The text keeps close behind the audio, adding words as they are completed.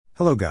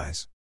Hello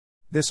guys.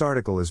 This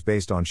article is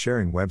based on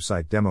sharing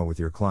website demo with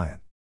your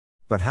client.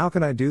 But how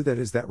can I do that?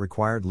 Is that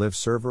required live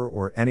server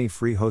or any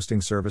free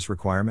hosting service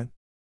requirement?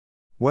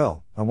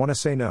 Well, I want to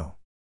say no.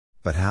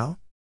 But how?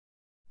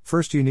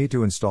 First you need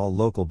to install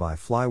Local by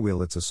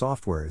Flywheel. It's a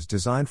software is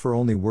designed for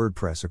only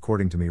WordPress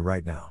according to me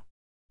right now.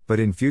 But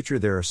in future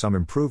there are some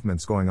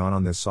improvements going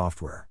on this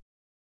software.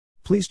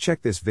 Please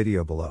check this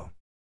video below.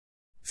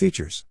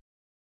 Features.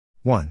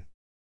 1.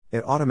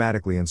 It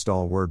automatically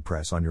install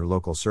WordPress on your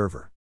local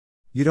server.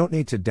 You don't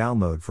need to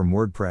download from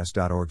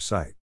wordpress.org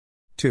site.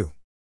 2.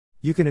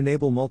 You can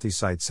enable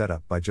multi-site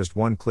setup by just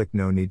one click,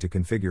 no need to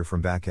configure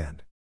from backend.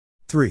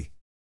 3.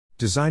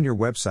 Design your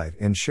website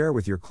and share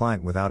with your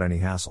client without any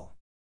hassle.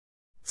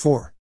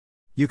 4.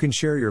 You can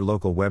share your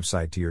local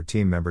website to your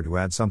team member to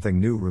add something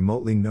new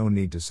remotely, no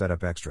need to set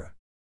up extra.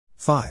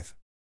 5.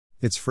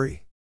 It's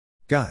free.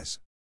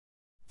 Guys.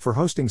 For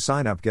hosting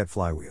sign up, get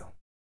Flywheel.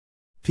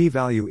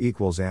 P-value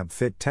equals amp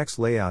fit text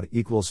layout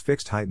equals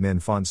fixed height min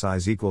font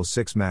size equals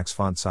 6 max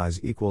font size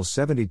equals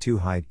 72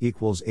 height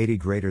equals 80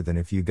 greater than.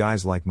 If you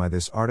guys like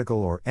this article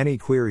or any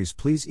queries,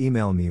 please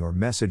email me or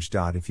message.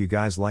 If you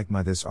guys like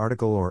this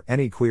article or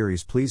any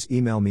queries, please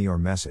email me or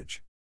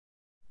message.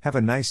 Have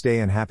a nice day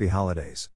and happy holidays.